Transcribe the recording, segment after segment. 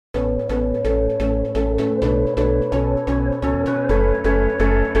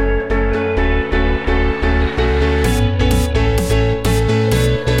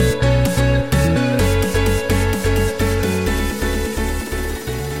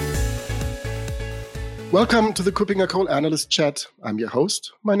Welcome to the KuppingerCole Analyst Chat. I'm your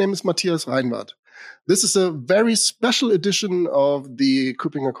host. My name is Matthias Reinwart. This is a very special edition of the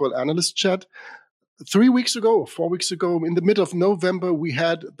KuppingerCole Analyst Chat. 4 weeks ago, in the middle of November, we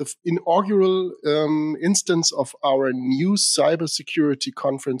had the inaugural instance of our new cybersecurity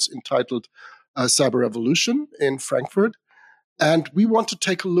conference entitled Cyberevolution in Frankfurt. And we want to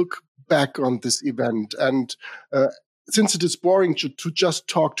take a look back on this event. And since it is boring to just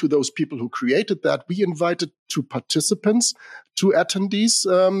talk to those people who created that, we invited 2 participants, 2 attendees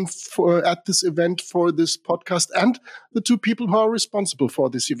at this event for this podcast, and the 2 people who are responsible for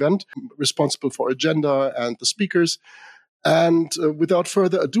this event, responsible for agenda and the speakers. And without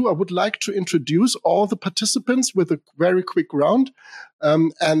further ado, I would like to introduce all the participants with a very quick round,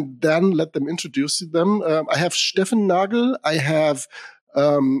 and then let them introduce them. I have Steffen Nagel. I have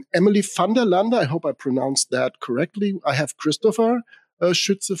Emilie van der Lande, I hope I pronounced that correctly. I have Christopher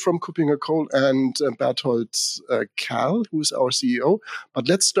Schütze from KuppingerCole and Berthold Kerl, who is our CEO. But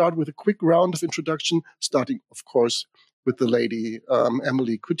let's start with a quick round of introduction, starting, of course, with the lady.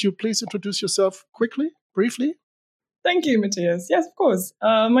 Emilie, could you please introduce yourself quickly, briefly? Thank you, Matthias. Yes, of course.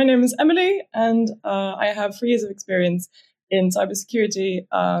 My name is Emilie, and I have 3 years of experience in cybersecurity,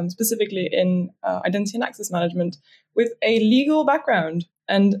 specifically in identity and access management, with a legal background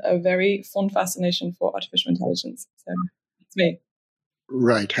and a very fond fascination for artificial intelligence. So it's me.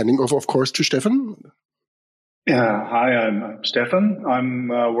 Right. Handing over, of course, to Steffen. Yeah. Hi, I'm Steffen. I'm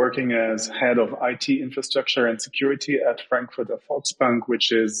working as head of IT infrastructure and security at Frankfurter Volksbank,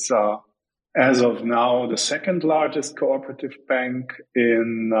 which is, as of now, the 2nd largest cooperative bank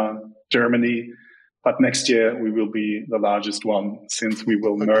in Germany. But next year we will be the largest one, since we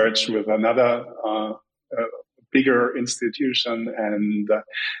will merge with another bigger institution, and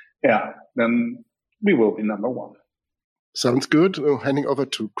then we will be number 1. Sounds good. Handing over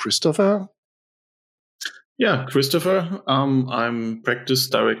to Christopher. Yeah, Christopher. I'm practice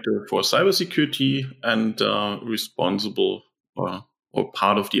director for cybersecurity and responsible or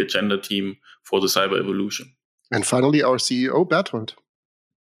part of the agenda team for the cyberevolution. And finally, our CEO, Berthold.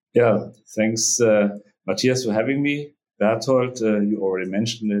 Yeah, thanks, Matthias, for having me. Berthold, you already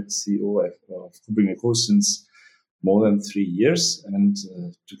mentioned it, CEO of KuppingerCole since more than 3 years. And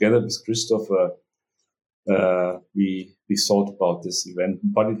together with Christopher, we thought about this event.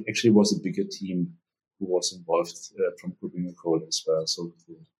 But it actually was a bigger team who was involved from KuppingerCole as well. So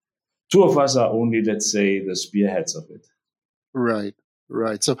the 2 of us are only, let's say, the spearheads of it. Right.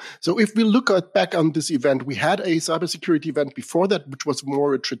 So if we look back on this event, we had a cybersecurity event before that, which was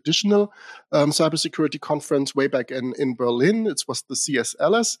more a traditional cybersecurity conference way back in Berlin. It was the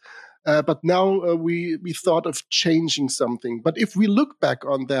CSLS. But now we thought of changing something. But if we look back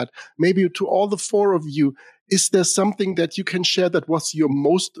on that, maybe to all the 4 of you, is there something that you can share that was your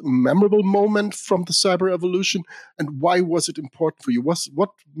most memorable moment from the cyberevolution? And why was it important for you? What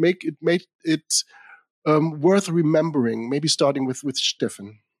made it worth remembering? Maybe starting with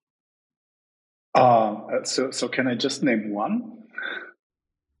Steffen. So can I just name 1?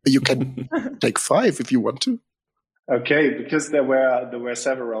 You can take 5 if you want to. Okay, because there were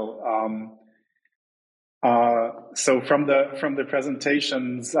several. So from the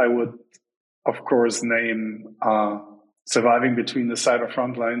presentations, I would, of course, name "Surviving Between the Cyber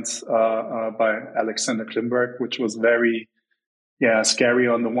Frontlines" by Alexander Klimberg, which was very scary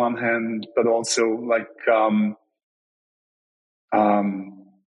on the one hand, but also like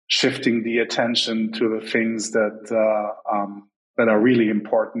shifting the attention to the things that are really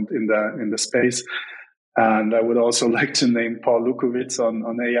important in the space. And I would also like to name Paul Lukowitz on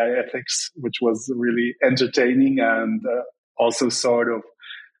AI ethics, which was really entertaining and also sort of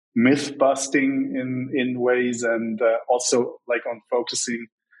myth busting in ways, and also like on focusing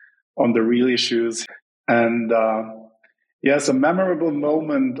on the real issues. And yes, a memorable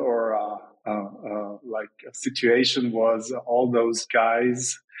moment or like a situation was all those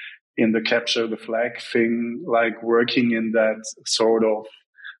guys in the capture the flag thing, like working in that sort of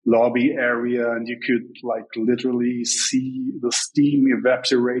lobby area, and you could like literally see the steam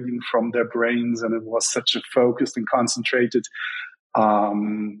evaporating from their brains, and it was such a focused and concentrated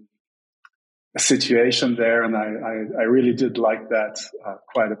situation there, and I really did like that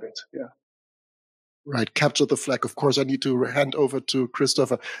quite a bit. Yeah. Right, capture the flag. Of course, I need to hand over to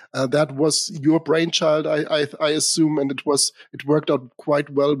Christopher. That was your brainchild, I assume, and it worked out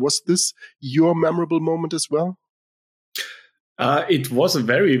quite well. Was this your memorable moment as well? It was a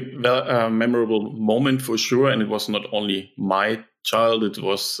very memorable moment for sure, and it was not only my child. It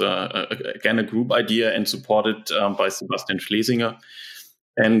was again a group idea and supported by Sebastian Schlesinger.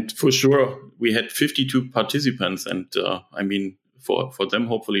 And for sure, we had 52 participants, and for them,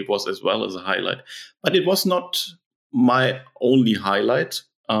 hopefully it was as well as a highlight. But it was not my only highlight.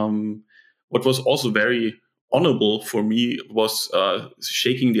 What was also very honorable for me was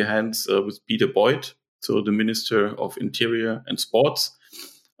shaking the hands with Peter Boyd, so the Minister of Interior and Sports,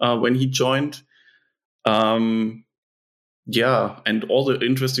 when he joined. And all the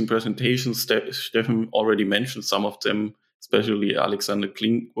interesting presentations, Steffen already mentioned some of them, especially Alexander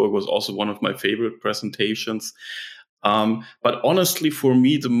Klingberg was also one of my favorite presentations. But honestly, for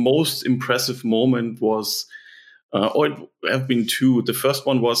me, the most impressive moment was, or it have been two. The first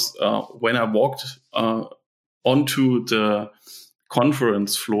one was when I walked onto the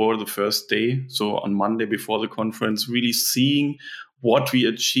conference floor the first day, so on Monday before the conference, really seeing what we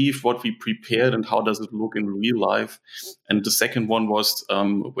achieved, what we prepared, and how does it look in real life. And the second one was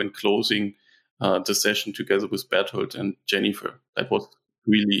when closing the session together with Berthold and Jennifer. That was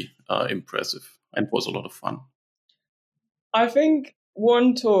really impressive and was a lot of fun. I think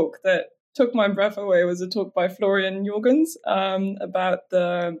one talk that took my breath away was a talk by Florian Jorgens about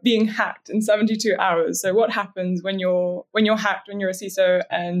the being hacked in 72 hours. So what happens when you're hacked, when you're a CISO,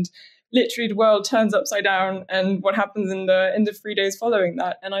 and literally the world turns upside down, and what happens in the 3 days following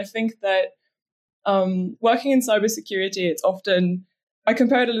that. And I think that working in cybersecurity, it's often, I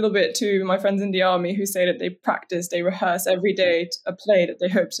compare it a little bit to my friends in the army who say that they practice, they rehearse every day a play that they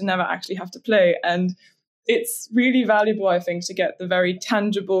hope to never actually have to play. And it's really valuable, I think, to get the very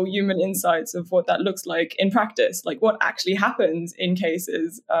tangible human insights of what that looks like in practice, like what actually happens in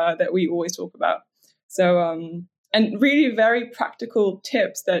cases that we always talk about. So, and really very practical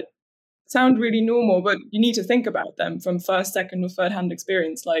tips that sound really normal, but you need to think about them from first, second, or third-hand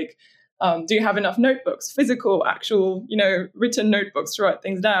experience. Like, do you have enough notebooks, physical, actual, written notebooks to write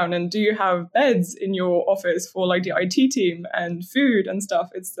things down? And do you have beds in your office for like the IT team and food and stuff?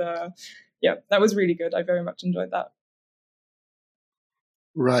 It's that was really good. I very much enjoyed that.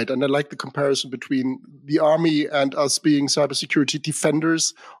 Right. And I like the comparison between the army and us being cybersecurity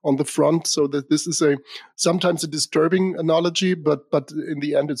defenders on the front. So that this is sometimes a disturbing analogy, but in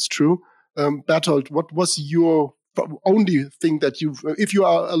the end, it's true. Berthold, what was your only thing that if you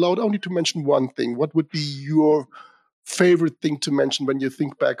are allowed only to mention one thing, what would be your favorite thing to mention when you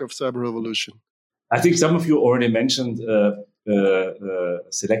think back of Cyberevolution? I think some of you already mentioned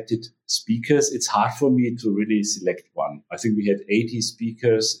selected speakers. It's hard for me to really select one. I think we had 80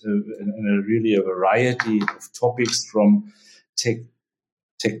 speakers and really a variety of topics from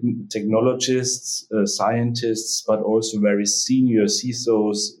technologists, scientists, but also very senior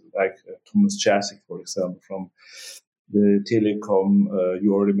CISOs like Thomas Jasik, for example, from the Telecom.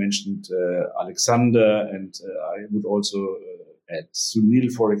 You already mentioned Alexander, and I would also add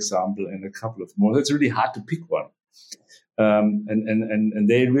Sunil, for example, and a couple of more. It's really hard to pick one. And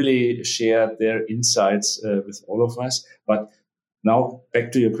they really shared their insights with all of us. But now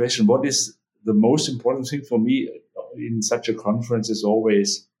back to your question, what is the most important thing for me in such a conference is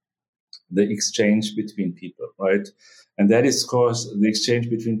always the exchange between people, right? And that is, of course, the exchange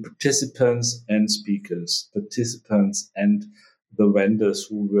between participants and speakers, participants and the vendors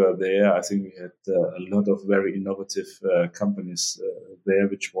who were there. I think we had a lot of very innovative companies there,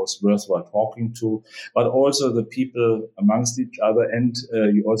 which was worthwhile talking to, but also the people amongst each other. And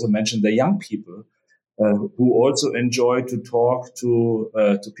you also mentioned the young people who also enjoy to talk to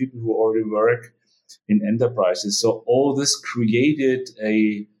people who already work in enterprises. So all this created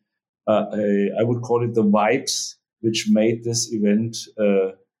I would call it the vibes, which made this event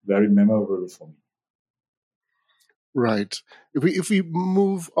very memorable for me. Right. If we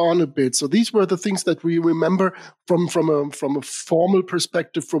move on a bit, so these were the things that we remember from a formal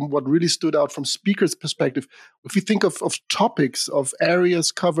perspective, from what really stood out from speakers' perspective. If we think of topics, of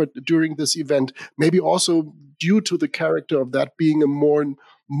areas covered during this event, maybe also due to the character of that being a more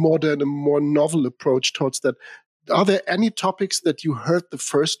modern, a more novel approach towards that, are there any topics that you heard the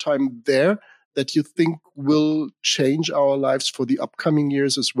first time there that you think will change our lives for the upcoming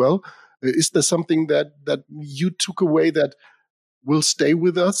years as well? Is there something that you took away that will stay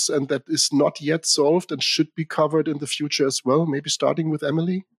with us and that is not yet solved and should be covered in the future as well? Maybe starting with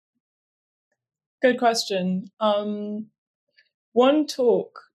Emilie? Good question. One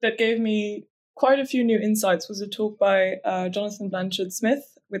talk that gave me quite a few new insights was a talk by Jonathan Blanchard-Smith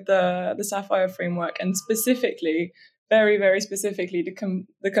with the Sapphire framework, and specifically, very, very specifically,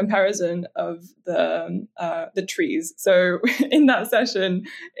 the comparison of the trees. So in that session,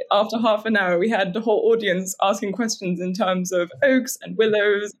 after half an hour, we had the whole audience asking questions in terms of oaks and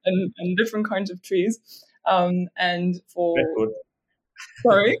willows and different kinds of trees. And for...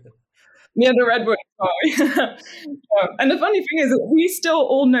 Sorry? near the redwood. And the funny thing is that we still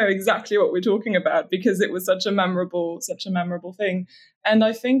all know exactly what we're talking about because it was such a memorable thing. And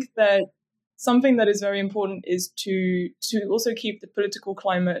I think that something that is very important is to also keep the political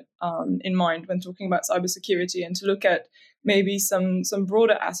climate in mind when talking about cybersecurity, and to look at maybe some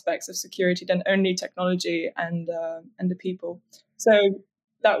broader aspects of security than only technology and the people. So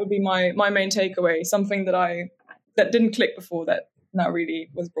that would be my main takeaway. Something that didn't click before that now really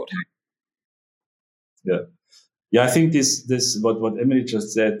was brought home. Yeah. I think this what Emilie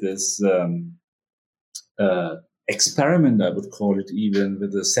just said, this experiment, I would call it, even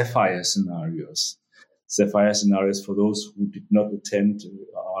with the Sapphire scenarios. Sapphire scenarios, for those who did not attend,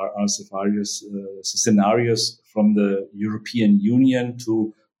 are scenarios from the European Union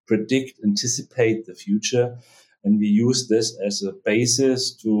to predict, anticipate the future. And we use this as a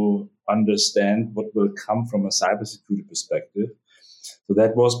basis to understand what will come from a cybersecurity perspective. So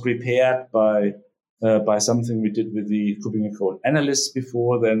that was prepared by something we did with the KuppingerCole analysts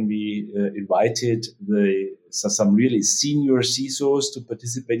before. Then we invited some really senior CISOs to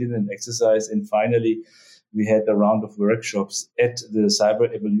participate in an exercise. And finally, we had a round of workshops at the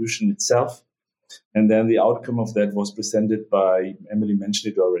cyberevolution itself. And then the outcome of that was presented by, Emilie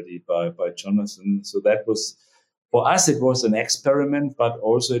mentioned it already, by Jonathan. So that was, for us, it was an experiment, but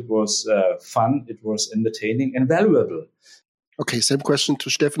also it was fun, it was entertaining and valuable. Okay, same question to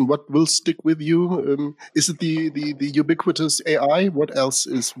Steffen. What will stick with you? Is it the ubiquitous AI? What else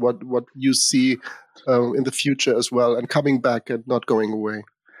is what you see in the future as well, and coming back and not going away?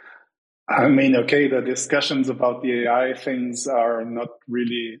 I mean, okay, the discussions about the AI things are not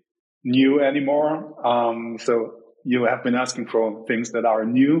really new anymore. So you have been asking for things that are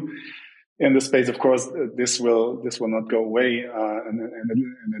new in the space. Of course, this will not go away, and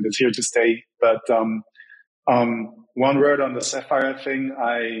it is here to stay. But one word on the Sapphire thing,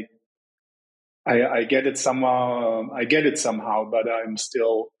 I get it somehow. But I'm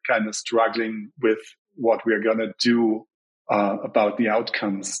still kind of struggling with what we're gonna do about the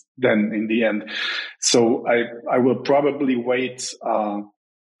outcomes then in the end. So I will probably wait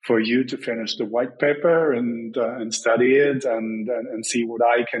for you to finish the white paper and study it and see what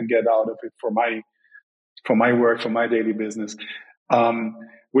I can get out of it for my work, for my daily business,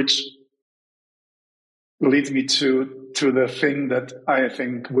 which leads me to the thing that I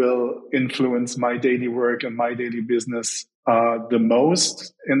think will influence my daily work and my daily business the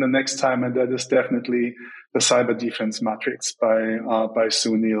most in the next time, and that is definitely the Cyber Defense Matrix by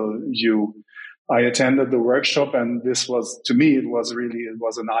Sunil Yu. I attended the workshop, and this was, to me, it was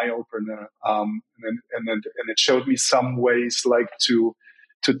an eye opener, and it showed me some ways like to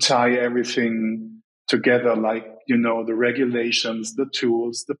tie everything together, like, you know, the regulations, the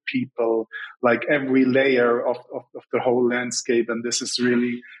tools, the people, like every layer of the whole landscape. And this is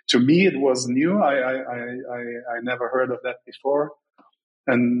really, to me, it was new. I never heard of that before.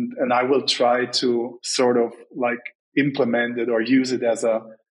 And I will try to sort of like implement it or use it as a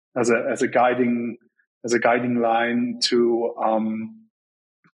guiding line to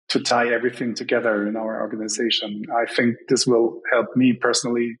tie everything together in our organization. I think this will help me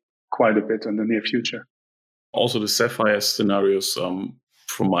personally quite a bit in the near future. Also, the Sapphire scenarios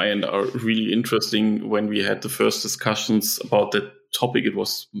from my end are really interesting. When we had the first discussions about that topic, it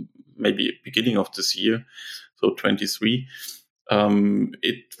was maybe beginning of this year, so 23.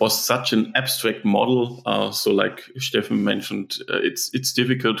 It was such an abstract model. So like Steffen mentioned, it's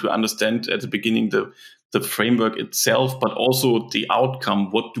difficult to understand at the beginning the framework itself, but also the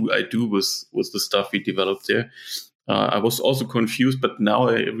outcome. What do I do with the stuff we developed there? I was also confused, but now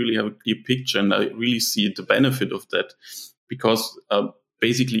I really have a clear picture, and I really see the benefit of that, because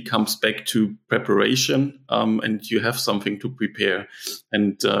basically comes back to preparation, and you have something to prepare.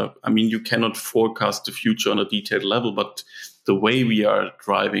 And I mean, you cannot forecast the future on a detailed level, but the way we are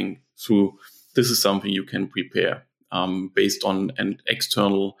driving through, this is something you can prepare based on an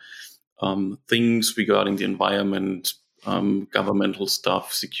external things regarding the environment, governmental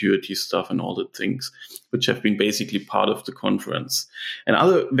stuff, security stuff, and all the things which have been basically part of the conference.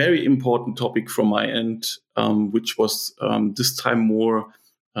 Another very important topic from my end, which was this time more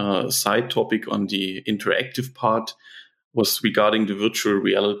side topic on the interactive part, was regarding the virtual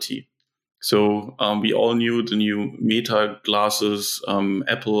reality. So we all knew the new Meta glasses.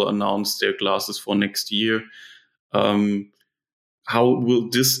 Apple announced their glasses for next year. How will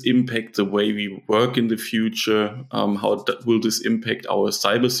this impact the way we work in the future? How will this impact our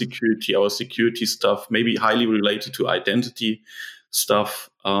cybersecurity, our security stuff, maybe highly related to identity stuff,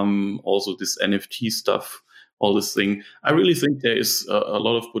 also this NFT stuff, all this thing. I really think there is a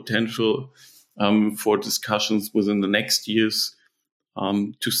lot of potential for discussions within the next years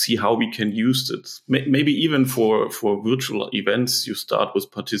to see how we can use it. Maybe even for virtual events, you start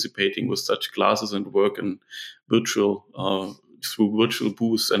with participating with such classes and work in virtual through virtual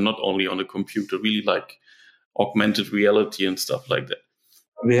booths and not only on a computer, really like augmented reality and stuff like that.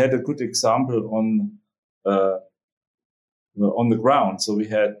 We had a good example on the ground. So we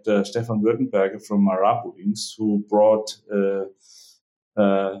had Stefan Württemberger from Marabu Inc., who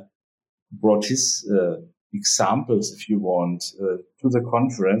brought his examples, if you want, to the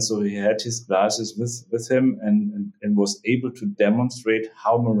conference. So he had his classes with him and was able to demonstrate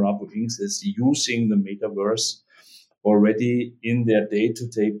how Marabu Inc. is using the metaverse already in their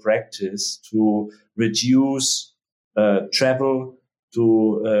day-to-day practice to reduce travel,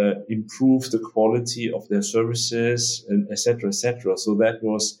 to improve the quality of their services, and et cetera, et cetera. So that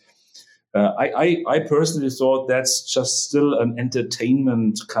was, I personally thought that's just still an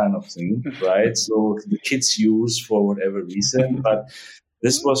entertainment kind of thing, right? So the kids use for whatever reason, but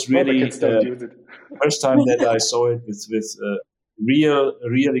this was really the first time that I saw it with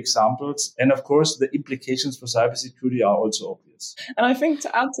real examples. And of course, the implications for cybersecurity are also obvious. And I think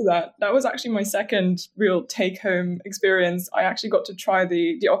to add to that, that was actually my second real take-home experience. I actually got to try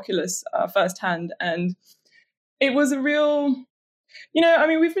the Oculus firsthand, and it was a real,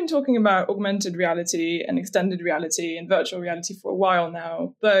 we've been talking about augmented reality and extended reality and virtual reality for a while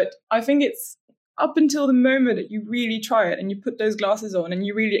now, but I think it's up until the moment that you really try it and you put those glasses on and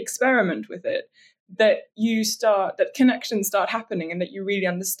you really experiment with it, that connections start happening and that you really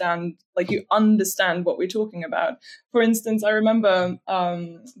understand what we're talking about. For instance, I remember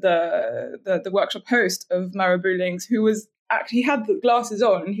the workshop host of Marabu Links, who was actually had the glasses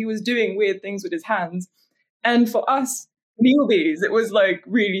on and he was doing weird things with his hands. And for us newbies, it was like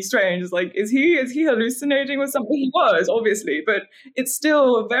really strange. It's like, is he hallucinating with something? He was, obviously, but it's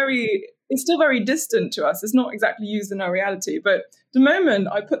still very distant to us. It's not exactly used in our reality. But the moment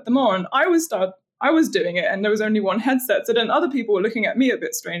I put them on, I was doing it, and there was only one headset. So then other people were looking at me a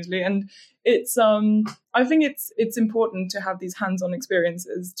bit strangely. And it's, I think it's important to have these hands-on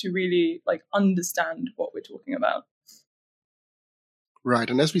experiences to really understand what we're talking about.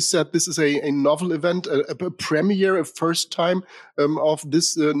 Right. And as we said, this is a novel event, a premiere, a first time of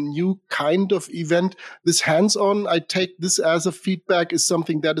this new kind of event. This hands-on, I take this as a feedback, is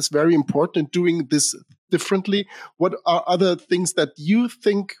something that is very important, doing this differently. What are other things that you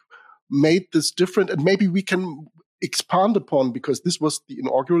think made this different? And maybe we can expand upon, because this was the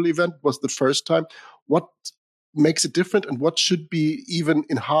inaugural event, was the first time. What makes it different and what should be even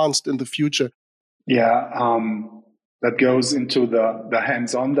enhanced in the future? Yeah, that goes into the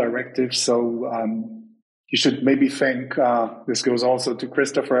hands-on directive. So you should maybe think, this goes also to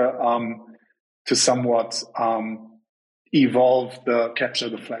Christopher, to somewhat evolve the capture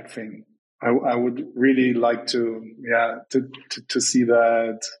the flag thing. I would really like to see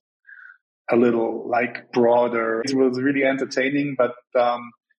that a little broader. It was really entertaining, but I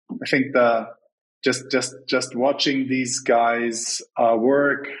think just watching these guys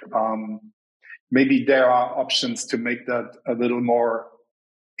work, maybe there are options to make that a little more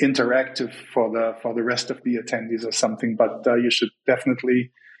interactive for the rest of the attendees or something. But you should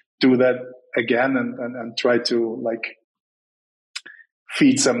definitely do that again and try to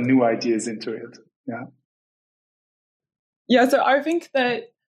feed some new ideas into it. Yeah. Yeah. So I think that.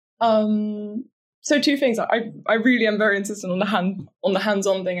 So two things. I really am very insistent on the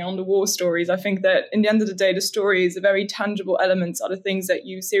hands-on thing and on the war stories. I think that in the end of the day, the stories, the very tangible elements, are the things that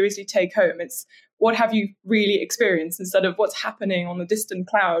you seriously take home. It's what have you really experienced instead of what's happening on the distant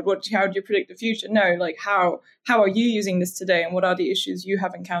cloud. How do you predict the future? No, how are you using this today, and what are the issues you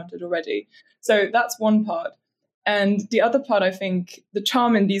have encountered already? So that's one part. And the other part, I think, the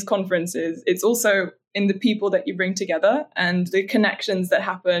charm in these conferences, it's also in the people that you bring together and the connections that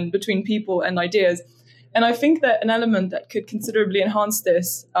happen between people and ideas. And I think that an element that could considerably enhance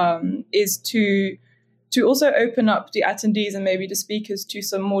this is to also open up the attendees and maybe the speakers to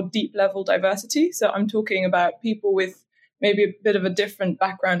some more deep level diversity. So I'm talking about people with maybe a bit of a different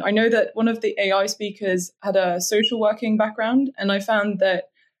background. I know that one of the AI speakers had a social working background, and I found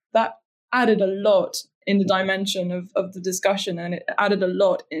that added a lot in the dimension of the discussion, and it added a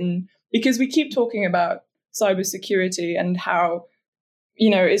lot in, because we keep talking about cybersecurity and how,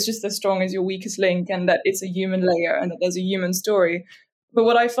 it's just as strong as your weakest link, and that it's a human layer and that there's a human story. But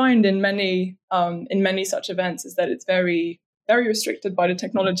what I find in many such events is that it's very, very restricted by the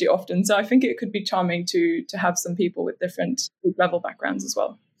technology often. So I think it could be charming to have some people with different level backgrounds as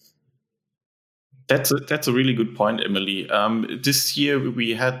well. That's a really good point, Emilie. This year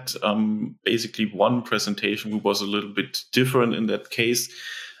we had basically one presentation who was a little bit different in that case.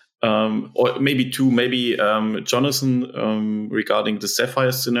 or maybe two, maybe Jonathan, regarding the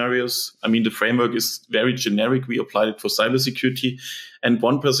Sapphire scenarios. I mean, the framework is very generic. We applied it for cybersecurity. And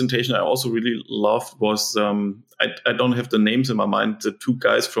one presentation I also really loved was, I don't have the names in my mind, the two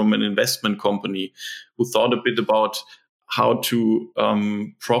guys from an investment company who thought a bit about how to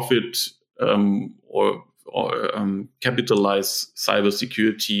profit or capitalize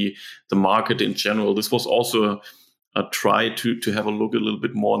cybersecurity, the market in general. This was also a try to have a look a little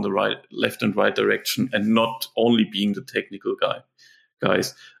bit more on the left and right direction, and not only being the technical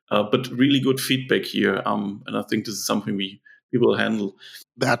guys. But really good feedback here, and I think this is something we will handle.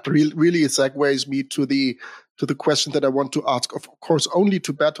 That really segues me to the question that I want to ask, of course, only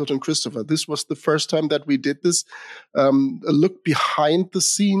to Berthold and Christopher. This was the first time that we did this. A look behind the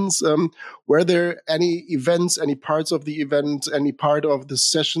scenes. Were there any events, any parts of the event, any part of the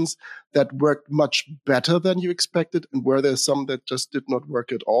sessions that worked much better than you expected? And were there some that just did not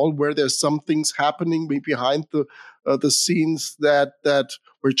work at all? Were there some things happening behind the scenes that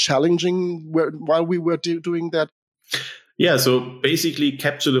were challenging while we were doing that? Yeah, so basically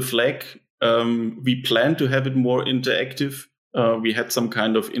capture the flag. We plan to have it more interactive. We had some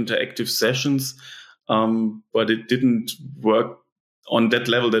kind of interactive sessions, but it didn't work on that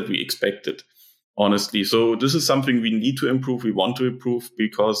level that we expected, honestly. So this is something we need to improve. We want to improve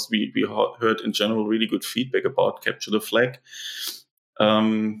because we heard in general really good feedback about capture the flag.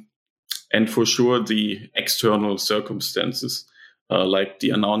 And for sure, the external circumstances, like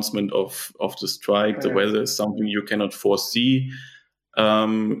the announcement of the strike, the weather is something you cannot foresee.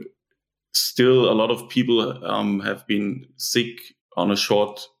 Still, a lot of people have been sick on a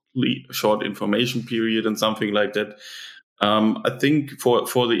short information period and something like that. I think for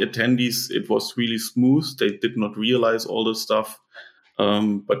the attendees, it was really smooth. They did not realize all the stuff.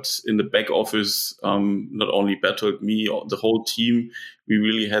 But in the back office, not only Berthold, me, the whole team, we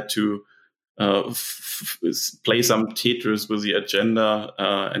really had to play some Tetris with the agenda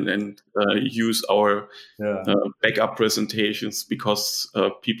and then use our backup presentations because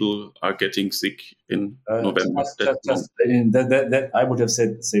people are getting sick in November. That I would have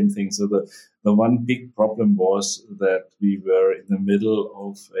said the same thing. So the one big problem was that we were in the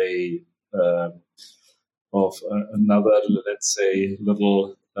middle of another, let's say,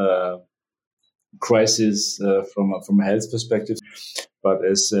 little crisis from a health perspective. But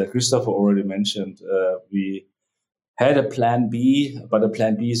as Christopher already mentioned, we had a plan B, but a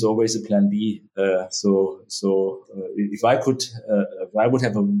plan B is always a plan B. So if I would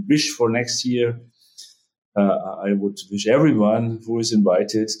have a wish for next year, I would wish everyone who is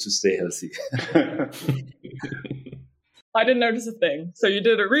invited to stay healthy. I didn't notice a thing. So you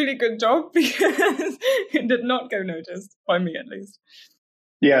did a really good job because it did not go noticed, by me at least.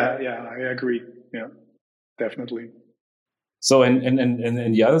 Yeah, I agree. Yeah, definitely. So, and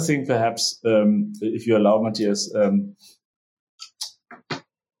the other thing, perhaps, if you allow, Matthias, in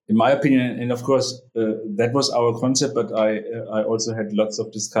my opinion, and of course, that was our concept, but I also had lots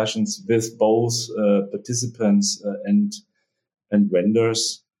of discussions with both participants and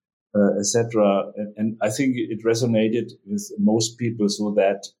vendors, etc. And I think it resonated with most people. So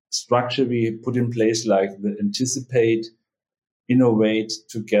that structure we put in place, like the anticipate, innovate,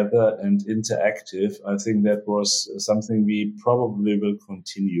 together, and interactive, I think that was something we probably will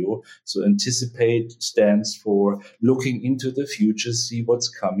continue. So anticipate stands for looking into the future, see what's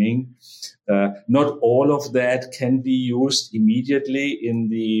coming. Not all of that can be used immediately in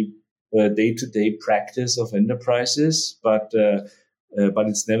the day-to-day practice of enterprises, but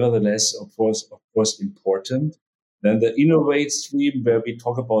it's nevertheless, of course, important. Then the innovate stream, where we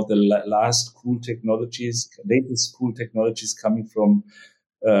talk about the latest cool technologies coming from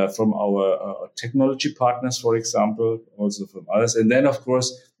our technology partners, for example, also from others. And then, of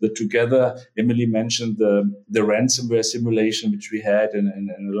course, the together, Emilie mentioned the ransomware simulation, which we had, and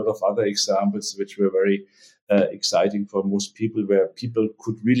a lot of other examples, which were very exciting for most people, where people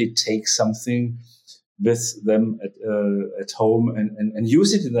could really take something with them at home and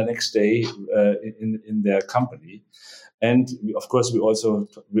use it in the next day in their company. And of course, we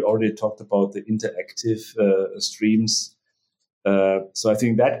already talked about the interactive streams. So I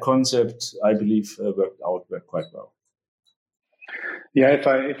think that concept, I believe, worked quite well. Yeah, if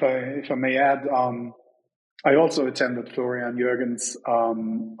I may add, I also attended Florian Jürgen's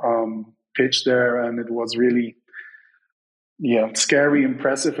pitch there, and it was really scary,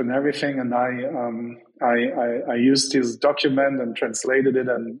 impressive, and everything. And I used his document and translated it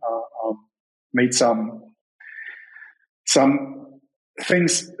and made some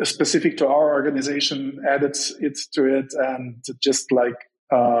things specific to our organization, added it to it, and just like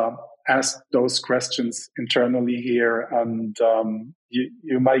asked those questions internally here. And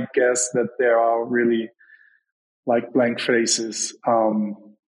you might guess that there are really like blank faces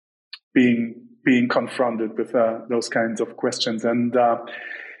being confronted with those kinds of questions. And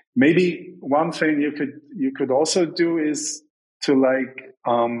maybe one thing you could also do is to like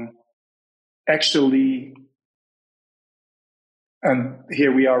actually, and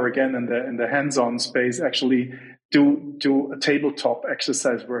here we are again in the hands-on space, actually do a tabletop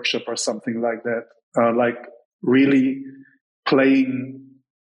exercise workshop or something like that, like really playing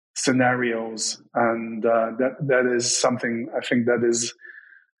scenarios, and that is something I think that is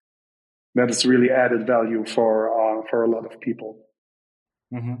really added value for a lot of people.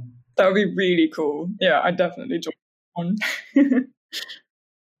 Mm-hmm. That would be really cool. Yeah, I definitely join on.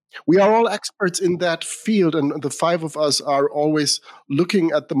 We are all experts in that field, and the five of us are always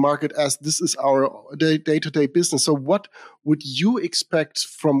looking at the market as this is our day-to-day business. So what would you expect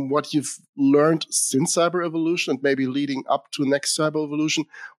from what you've learned since cyberevolution and maybe leading up to next cyberevolution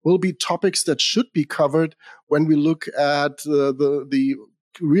will be topics that should be covered when we look at the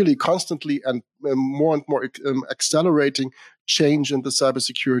really constantly and more accelerating change in the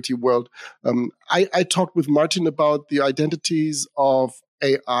cybersecurity world? I talked with Martin about the identities of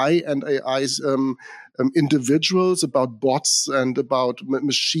AI and AI's individuals, about bots and about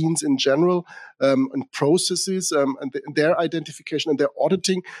machines in general, and processes, and their identification and their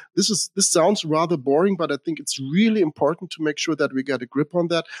auditing. This sounds rather boring, but I think it's really important to make sure that we get a grip on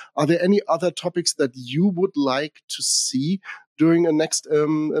that. Are there any other topics that you would like to see during a next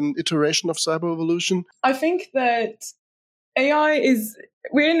iteration of cyberevolution? I think that AI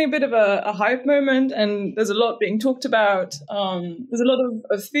we're in a bit of a hype moment, and there's a lot being talked about. There's a lot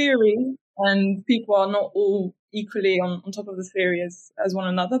of theory, and people are not all equally on top of the theory as one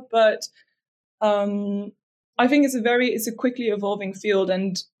another. But I think it's a quickly evolving field,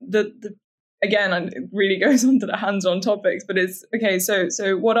 and again, it really goes on to the hands-on topics. But it's okay.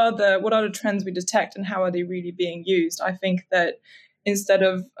 So what are the trends we detect, and how are they really being used? I think that instead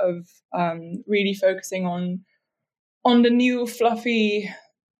of really focusing on the new fluffy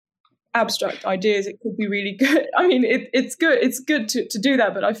abstract ideas, it could be really good. I mean, it's good to do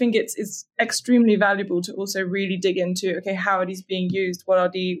that, but I think it's extremely valuable to also really dig into, okay, how are these being used? How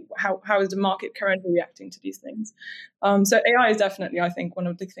is the market currently reacting to these things? So AI is definitely, I think, one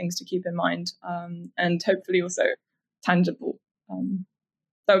of the things to keep in mind, and hopefully also tangible.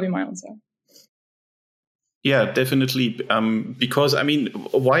 That would be my answer. Yeah, definitely. Because, I mean,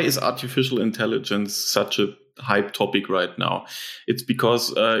 why is artificial intelligence such a hype topic right now? It's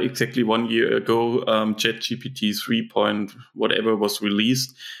because exactly 1 year ago, ChatGPT 3. Whatever was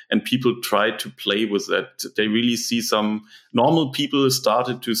released, and people tried to play with that. They really see some normal people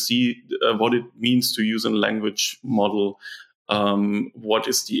started to see what it means to use a language model. What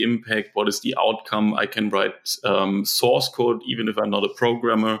is the impact? What is the outcome? I can write source code, even if I'm not a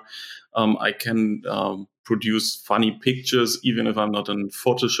programmer. I can produce funny pictures, even if I'm not a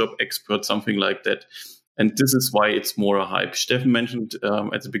Photoshop expert, something like that. And this is why it's more a hype. Steffen mentioned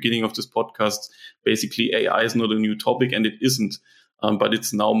at the beginning of this podcast, basically AI is not a new topic, and it isn't, but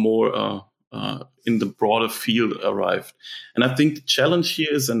it's now more in the broader field arrived. And I think the challenge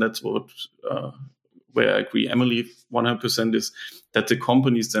here is, and that's what where I agree, Emilie, 100%, is that the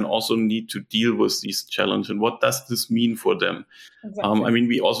companies then also need to deal with these challenges. And what does this mean for them? Exactly. I mean,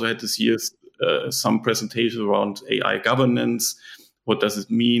 we also had this year some presentations around AI governance. What does it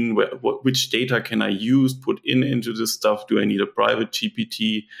mean? Which data can I use, put into this stuff? Do I need a private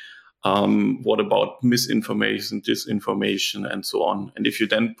GPT? What about misinformation, disinformation, and so on? And if you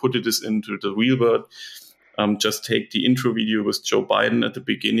then put this into the real world, just take the intro video with Joe Biden at the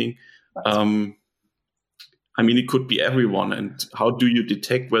beginning. I mean, it could be everyone. And how do you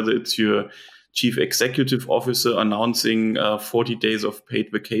detect whether it's your chief executive officer announcing 40 days of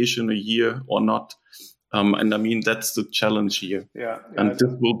paid vacation a year or not? And I mean, that's the challenge here. Yeah, and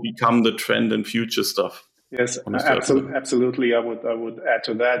this will become the trend and future stuff. Yes, absolutely. I would add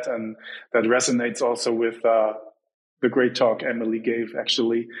to that. And that resonates also with the great talk Emilie gave,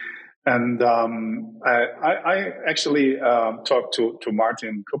 actually. And I actually talked to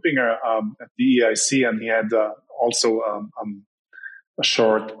Martin Kuppinger at the EIC, and he had also a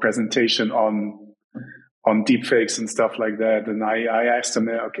short presentation on deepfakes and stuff like that. And I asked him,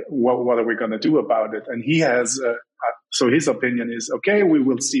 okay, what are we going to do about it? And he has, so his opinion is, okay, we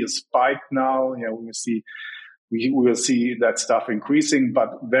will see a spike now. Yeah, we will see that stuff increasing, but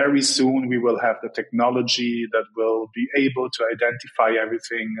very soon we will have the technology that will be able to identify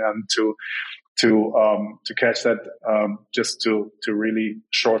everything and to catch that. Just to really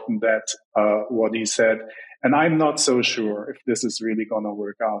shorten that, what he said, And I'm not so sure if this is really going to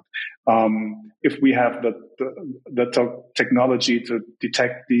work out. If we have the technology to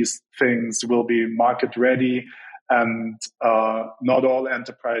detect these things will be market ready, and not all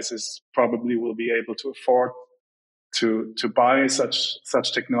enterprises probably will be able to afford to buy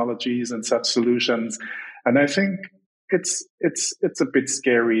such technologies and such solutions. And I think it's a bit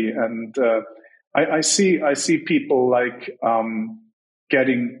scary. And I see people like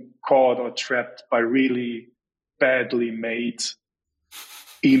getting caught or trapped by really badly made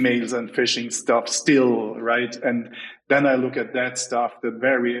emails and phishing stuff still, right? And then I look at that stuff that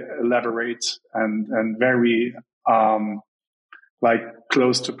very elaborate and very like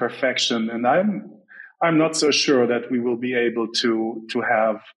close to perfection. And I'm not so sure that we will be able to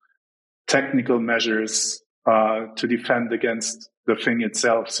have technical measures to defend against the thing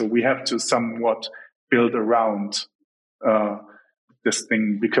itself. So we have to somewhat build around this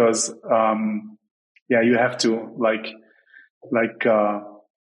thing, because you have to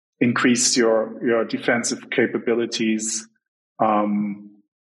increase your defensive capabilities around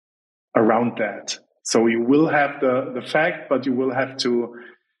that. So you will have the fact, but you will have to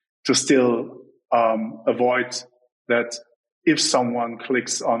still avoid that if someone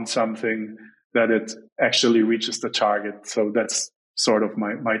clicks on something, that it actually reaches the target. So that's sort of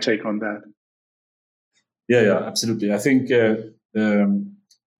my take on that. Yeah, absolutely. I think it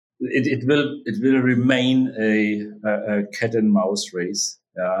will remain a cat and mouse race.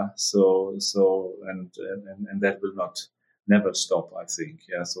 Yeah. So and that will never stop, I think.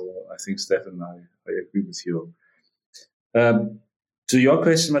 Yeah. So I think, Steffen, I agree with you. To your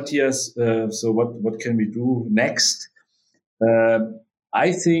question, Matthias, so what can we do next?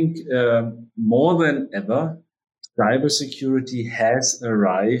 I think more than ever, cybersecurity has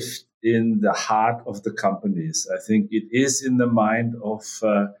arrived in the heart of the companies. I think it is in the mind of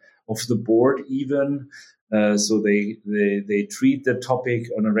the board even. So they treat the topic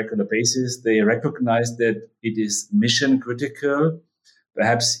on a regular basis. They recognize that it is mission critical.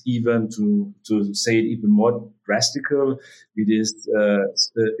 Perhaps even to say it even more drastical, it is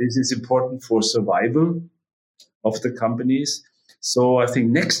important for survival of the companies. So I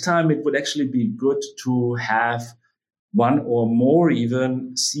think next time it would actually be good to have one or more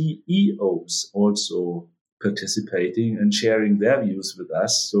even CEOs also participating and sharing their views with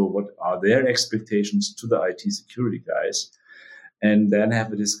us. So what are their expectations to the IT security guys? And then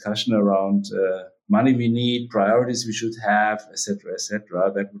have a discussion around money we need, priorities we should have, etc.,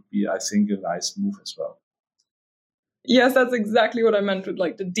 etc. That would be, I think, a nice move as well. Yes, that's exactly what I meant with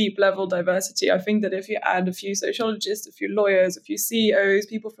like the deep level diversity. I think that if you add a few sociologists, a few lawyers, a few CEOs,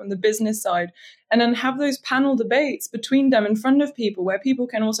 people from the business side, and then have those panel debates between them in front of people where people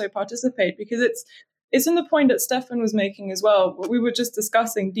can also participate, because it's in the point that Steffen was making as well. What we were just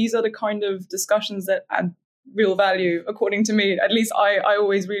discussing, these are the kind of discussions that add real value, according to me. At least I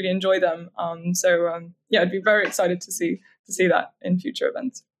always really enjoy them. I'd be very excited to see that in future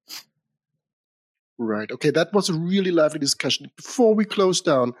events. Right. Okay, that was a really lively discussion. Before we close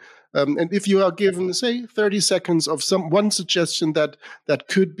down, and if you are given, say, 30 seconds of one suggestion that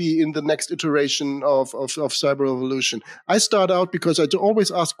could be in the next iteration of cyberevolution. I start out because I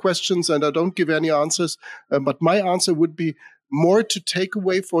always ask questions and I don't give any answers, but my answer would be more to take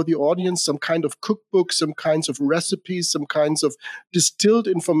away for the audience, some kind of cookbook, some kinds of recipes, some kinds of distilled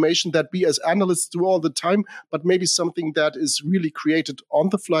information that we as analysts do all the time, but maybe something that is really created on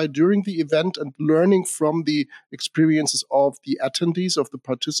the fly during the event and learning from the experiences of the attendees, of the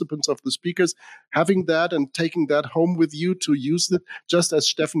participants, of the speakers, having that and taking that home with you to use it, just as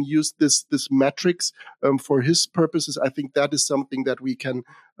Steffen used this metrics for his purposes. I think that is something that we can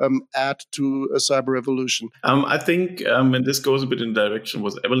add to a cyber revolution. I think, and this goes a bit in the direction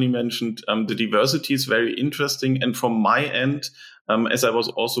what Emilie mentioned, the diversity is very interesting. And from my end, as I was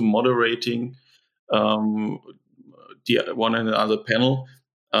also moderating the one and another panel,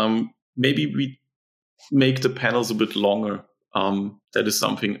 maybe we make the panels a bit longer. That is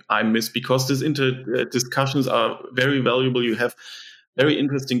something I miss, because these discussions are very valuable. You have very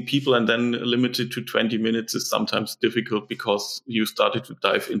interesting people, and then limited to 20 minutes is sometimes difficult because you started to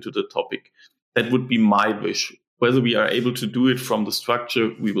dive into the topic. That would be my wish. Whether we are able to do it from the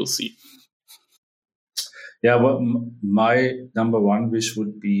structure, we will see. Yeah, well, my number one wish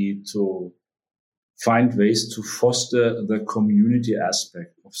would be to find ways to foster the community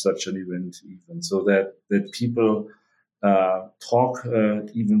aspect of such an event, even so that people talk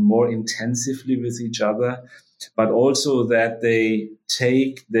even more intensively with each other, but also that they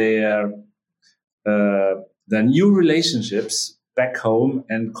take their new relationships back home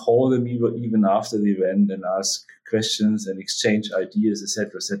and call them even after the event and ask questions and exchange ideas,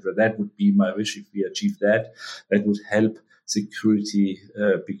 etc., etc. That would be my wish. If we achieve that, that would help security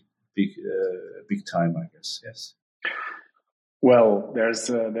big time, I guess. Yes. Well, there's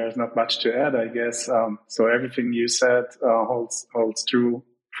not much to add, I guess. So everything you said holds true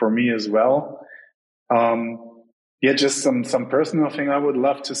for me as well. Just some personal thing. I would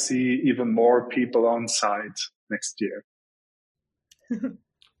love to see even more people on site next year.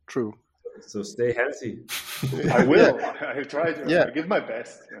 True. So stay healthy. I will. I'll try to. I'll give my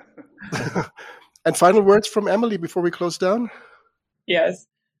best. Yeah. And final words from Emilie before we close down? Yes.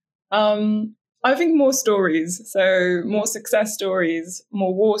 I think more stories. So more success stories,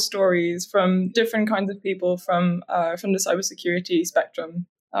 more war stories from different kinds of people from the cybersecurity spectrum.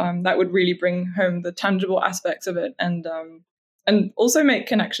 That would really bring home the tangible aspects of it and also make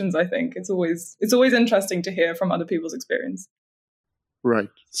connections. I think it's always interesting to hear from other people's experience. Right.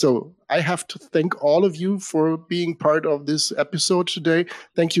 So I have to thank all of you for being part of this episode today.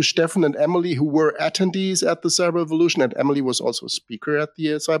 Thank you, Steffen and Emilie, who were attendees at the Cyberevolution, and Emilie was also a speaker at the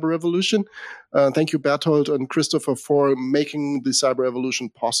Cyberevolution. Thank you, Berthold and Christopher, for making the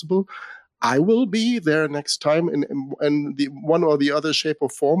Cyberevolution possible. I will be there next time in the one or the other shape or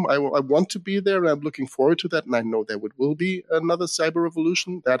form. I want to be there, and I'm looking forward to that. And I know there will be another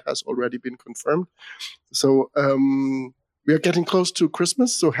Cyberevolution. That has already been confirmed. So we are getting close to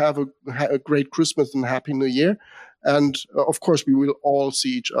Christmas, so have a great Christmas and Happy New Year. And of course, we will all see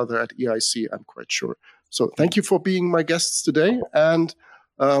each other at EIC, I'm quite sure. So thank you for being my guests today, and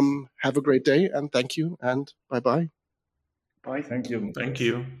have a great day, and thank you, and bye-bye. Bye. Thank you. Thank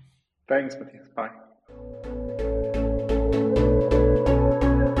you. Thanks, Matthias. Bye.